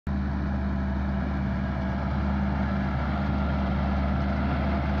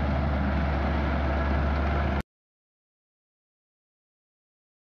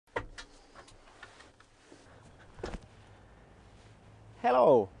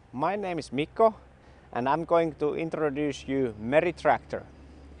Hello, my name is Mikko and I'm going to introduce you MeriTractor.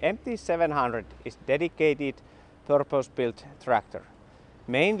 MT-700 is dedicated purpose-built tractor,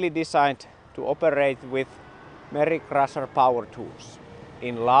 mainly designed to operate with MeriCrusher power tools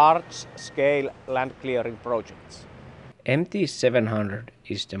in large-scale land clearing projects. MT-700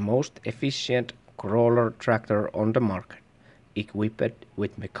 is the most efficient crawler tractor on the market, equipped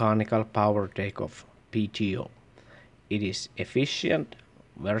with mechanical power takeoff (PTO). It is efficient,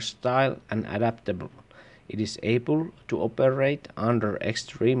 versatile and adaptable. It is able to operate under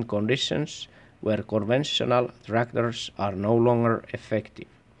extreme conditions where conventional tractors are no longer effective.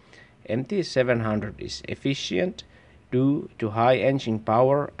 MT-700 is efficient due to high engine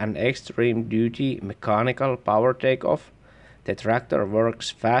power and extreme duty mechanical power takeoff. The tractor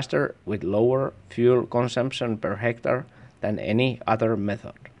works faster with lower fuel consumption per hectare than any other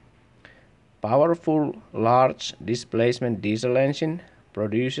method. Powerful large displacement diesel engine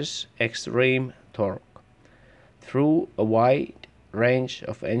produces extreme torque. Through a wide range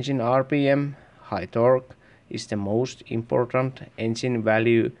of engine RPM, high torque is the most important engine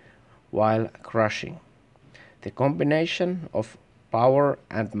value while crushing. The combination of power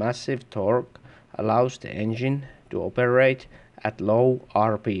and massive torque allows the engine to operate at low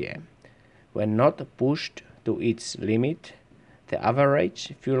RPM. When not pushed to its limit, the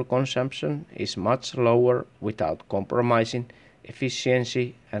average fuel consumption is much lower without compromising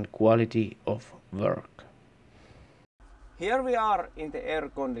efficiency and quality of work. Here we are in the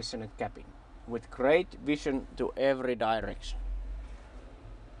air-conditioned cabin with great vision to every direction.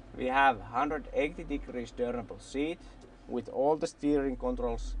 We have 180 degrees turnable seat with all the steering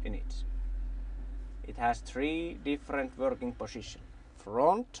controls in it. It has 3 different working positions: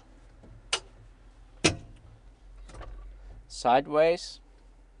 front, sideways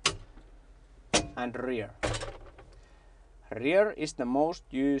and rear. Rear is the most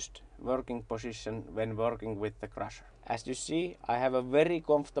used working position when working with the crusher. As you see, I have a very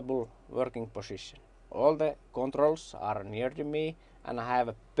comfortable working position. All the controls are near to me and I have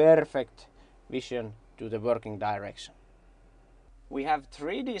a perfect vision to the working direction. We have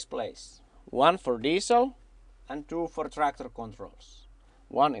 3 displays, one for diesel and 2 for tractor controls,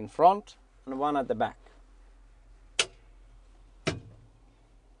 one in front and one at the back.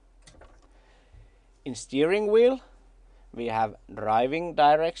 In steering wheel, we have driving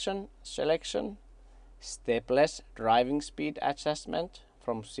direction selection, stepless driving speed adjustment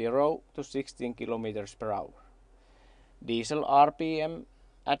from 0 to 16 km per hour, diesel RPM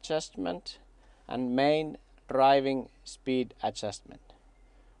adjustment and main driving speed adjustment,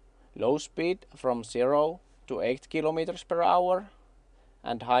 low speed from 0 to 8 km per hour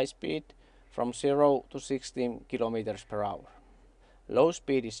and high speed from 0 to 16 km per hour. Low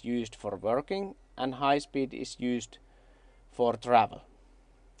speed is used for working and high speed is used for travel.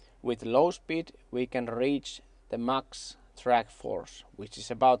 With low speed we can reach the max track force, which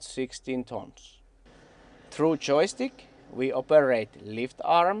is about 16 tons. Through joystick we operate lift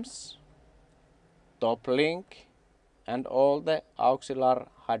arms, top link and all the auxiliary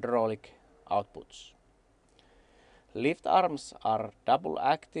hydraulic outputs. Lift arms are double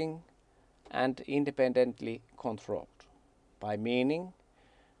acting and independently controlled, by meaning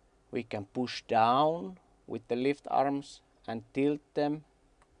we can push down with the lift arms and tilt them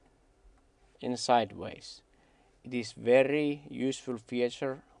in sideways. It is very useful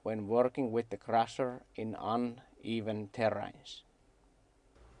feature when working with the crusher in uneven terrains.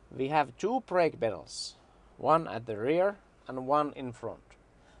 We have 2 brake pedals, one at the rear and one in front.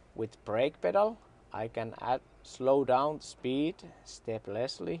 With brake pedal I can slow down the speed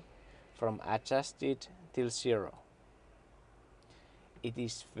steplessly from adjusted till 0. It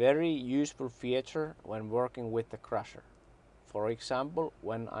is very useful feature when working with the crusher. For example,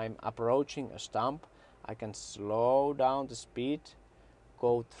 when I'm approaching a stump, I can slow down the speed,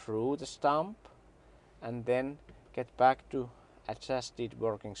 go through the stump and then get back to adjusted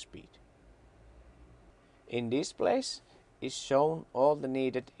working speed. In displays is shown all the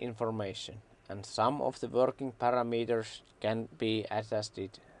needed information and some of the working parameters can be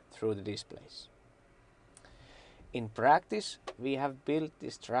adjusted through the displays. In practice, we have built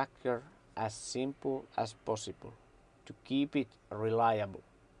this tractor as simple as possible to keep it reliable.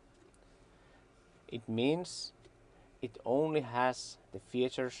 It means it only has the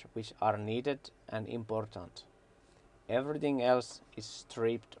features which are needed and important. Everything else is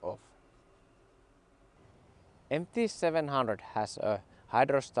stripped off. MT-700 has a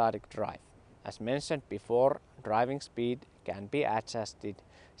hydrostatic drive. As mentioned before, driving speed can be adjusted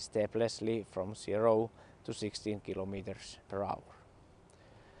steplessly from 0 to 16 km per hour.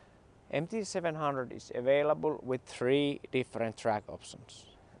 MT-700 is available with 3 different track options: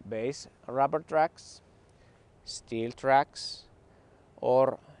 base rubber tracks, steel tracks,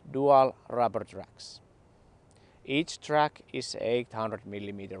 or dual rubber tracks. Each track is 800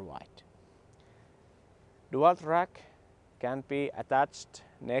 mm wide. Dual track can be attached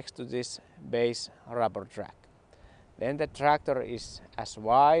next to this base rubber track. Then the tractor is as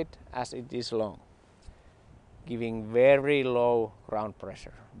wide as it is long, giving very low ground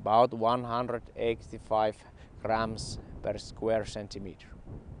pressure, about 185 grams per square centimeter.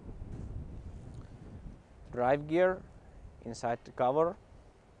 Drive gear inside the cover,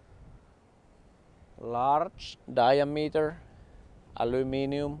 large diameter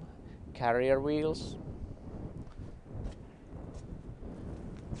aluminum carrier wheels,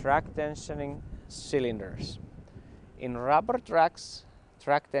 track tensioning cylinders. In rubber tracks,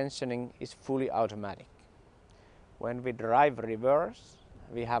 track tensioning is fully automatic. When we drive reverse,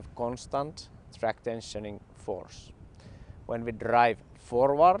 we have constant track tensioning force. When we drive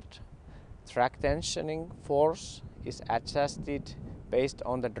forward, track tensioning force is adjusted based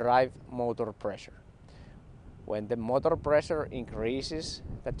on the drive motor pressure. When the motor pressure increases,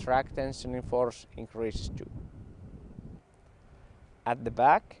 the track tensioning force increases too. At the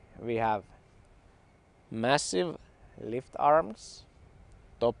back, we have massive lift arms,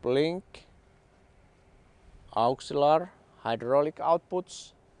 top link, auxiliary hydraulic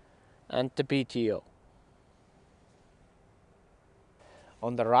outputs, and the PTO.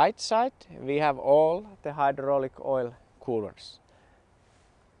 On the right side, we have all the hydraulic oil coolers.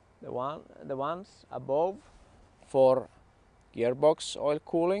 The ones above for gearbox oil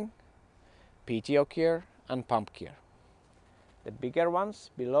cooling, PTO gear, and pump gear. The bigger ones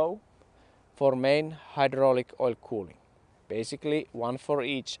below for main hydraulic oil cooling, basically one for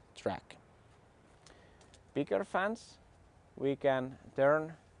each track. Bigger fans we can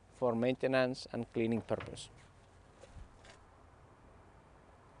turn for maintenance and cleaning purpose.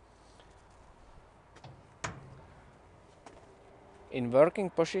 In working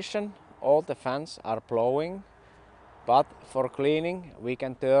position, all the fans are blowing, but for cleaning we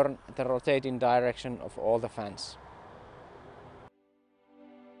can turn the rotating direction of all the fans.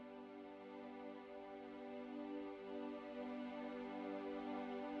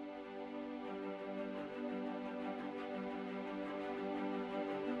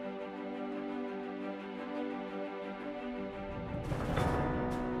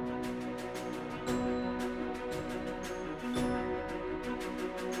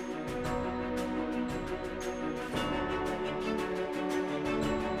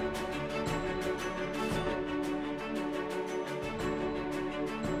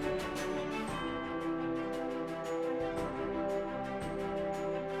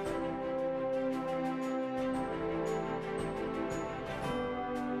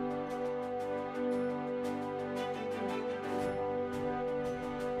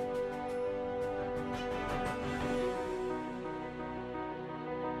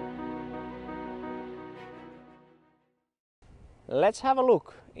 Let's have a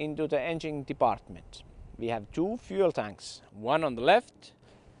look into the engine department. We have 2 fuel tanks, one on the left,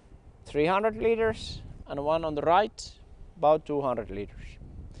 300 liters, and one on the right, about 200 liters.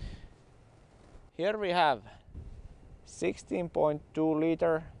 Here we have 16.2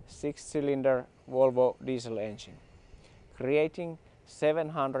 liter 6-cylinder Volvo diesel engine, creating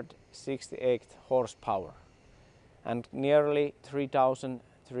 768 horsepower and nearly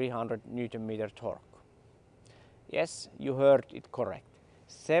 3,300 Nm torque. Yes, you heard it correct.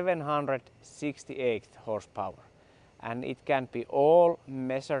 768 horsepower, and it can be all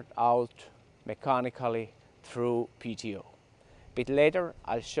measured out mechanically through PTO. Bit later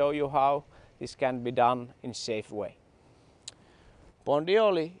I'll show you how this can be done in a safe way.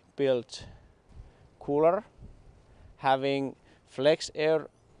 Bondioli built cooler having flex air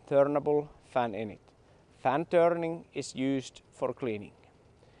turnable fan in it. Fan turning is used for cleaning.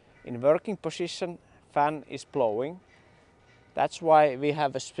 In working position, fan is blowing. That's why we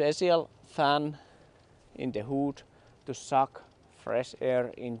have a special fan in the hood to suck fresh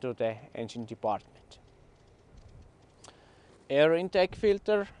air into the engine department. Air intake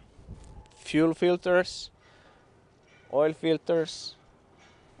filter, fuel filters, oil filters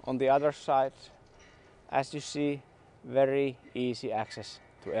on the other side. As you see, very easy access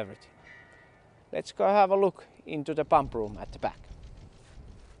to everything. Let's go have a look into the pump room at the back.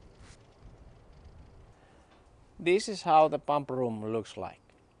 This is how the pump room looks like.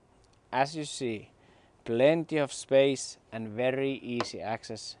 As you see, plenty of space and very easy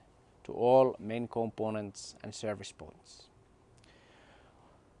access to all main components and service points.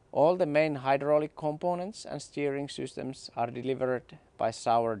 All the main hydraulic components and steering systems are delivered by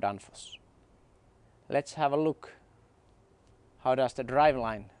Sauer Danfoss. Let's have a look. How does the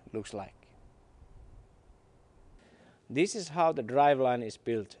driveline looks like? This is how the driveline is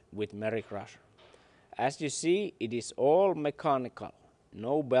built with MeriCrusher. As you see, it is all mechanical,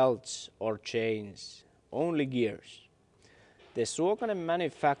 no belts or chains, only gears. The Suomen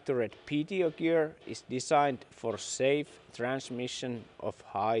manufactured PTO gear is designed for safe transmission of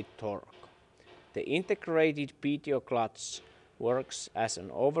high torque. The integrated PTO clutch works as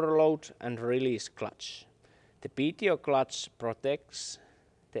an overload and release clutch. The PTO clutch protects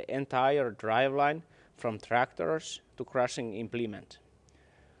the entire driveline from tractors to crushing implement.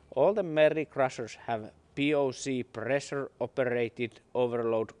 All the MeriCrushers have POC pressure operated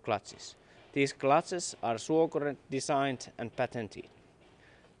overload clutches. These clutches are Suomen designed and patented.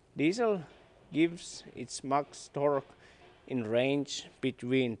 Diesel gives its max torque in range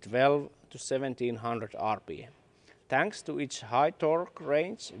between 12 to 1700 RPM. Thanks to its high torque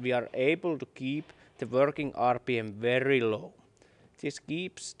range, we are able to keep the working RPM very low. This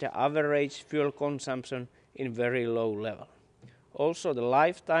keeps the average fuel consumption in very low level. Also, the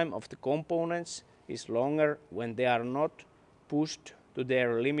lifetime of the components is longer when they are not pushed to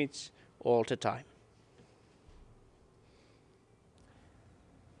their limits all the time.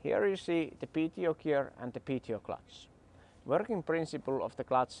 Here you see the PTO gear and the PTO clutch. Working principle of the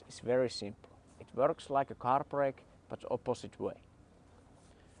clutch is very simple. It works like a car brake but opposite way.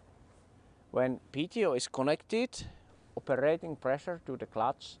 When PTO is connected, operating pressure to the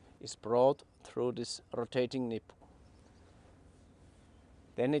clutch is brought through this rotating nipple.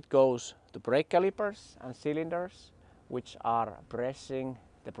 Then it goes to brake calipers and cylinders, which are pressing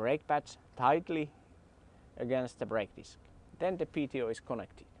the brake pads tightly against the brake disc. Then the PTO is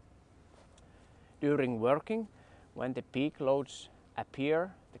connected. During working, when the peak loads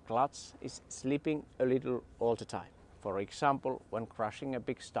appear, the clutch is slipping a little all the time. For example, when crushing a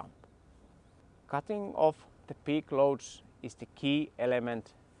big stump. Cutting off the peak loads is the key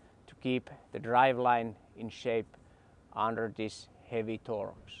element to keep the driveline in shape under these heavy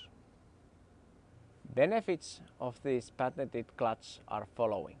torques. Benefits of this patented clutch are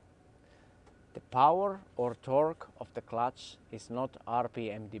following. The power or torque of the clutch is not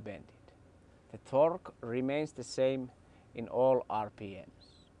RPM dependent. The torque remains the same in all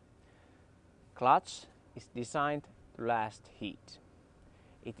RPMs. Clutch is designed to last heat.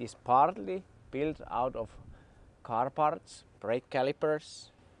 It is partly built out of car parts, brake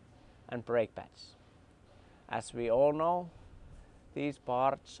calipers and brake pads. As we all know, these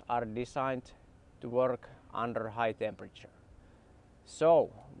parts are designed to work under high temperature.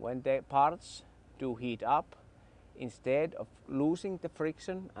 So when the parts do heat up, instead of losing the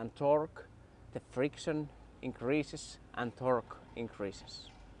friction and torque, the friction increases and torque increases.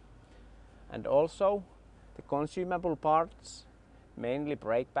 And also the consumable parts, mainly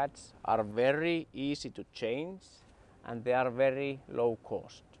brake pads, are very easy to change and they are very low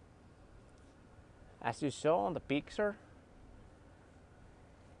cost. As you saw on the picture,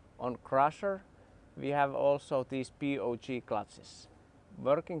 on Crusher we have also these POG clutches.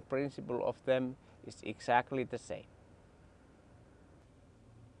 Working principle of them is exactly the same.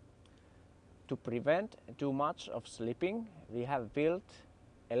 To prevent too much of slipping, we have built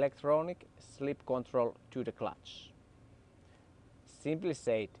electronic slip control to the clutch. Simply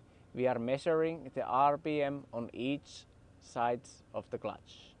said, we are measuring the RPM on each side of the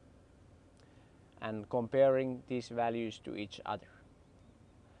clutch and comparing these values to each other.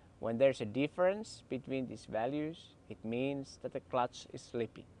 When there's a difference between these values, it means that the clutch is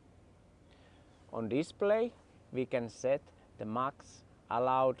slipping. On display, we can set the max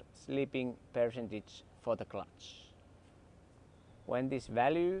allowed slipping percentage for the clutch. When this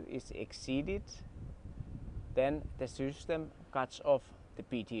value is exceeded, then the system cuts off the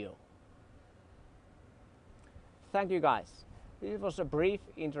PTO. Thank you guys. This was a brief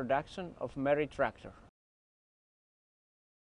introduction of MeriTractor.